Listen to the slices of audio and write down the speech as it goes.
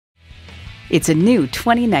It's a new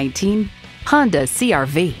 2019 Honda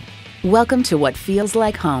CR-V. Welcome to what feels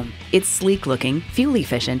like home. It's sleek-looking,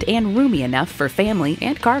 fuel-efficient, and roomy enough for family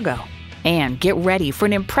and cargo. And get ready for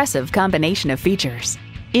an impressive combination of features.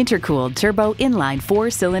 Intercooled turbo inline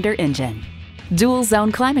 4-cylinder engine,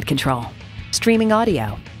 dual-zone climate control, streaming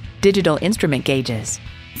audio, digital instrument gauges,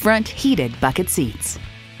 front heated bucket seats,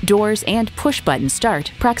 doors and push-button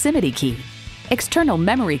start proximity key, external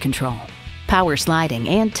memory control, power sliding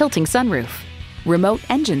and tilting sunroof, remote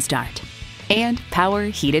engine start, and power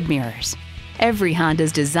heated mirrors. Every Honda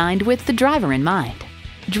is designed with the driver in mind.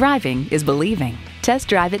 Driving is believing. Test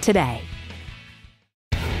drive it today.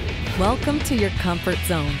 Welcome to your comfort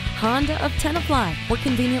zone. Honda of Tenafly. We're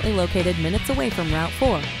conveniently located minutes away from Route 4,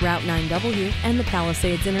 Route 9W, and the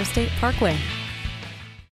Palisades Interstate Parkway.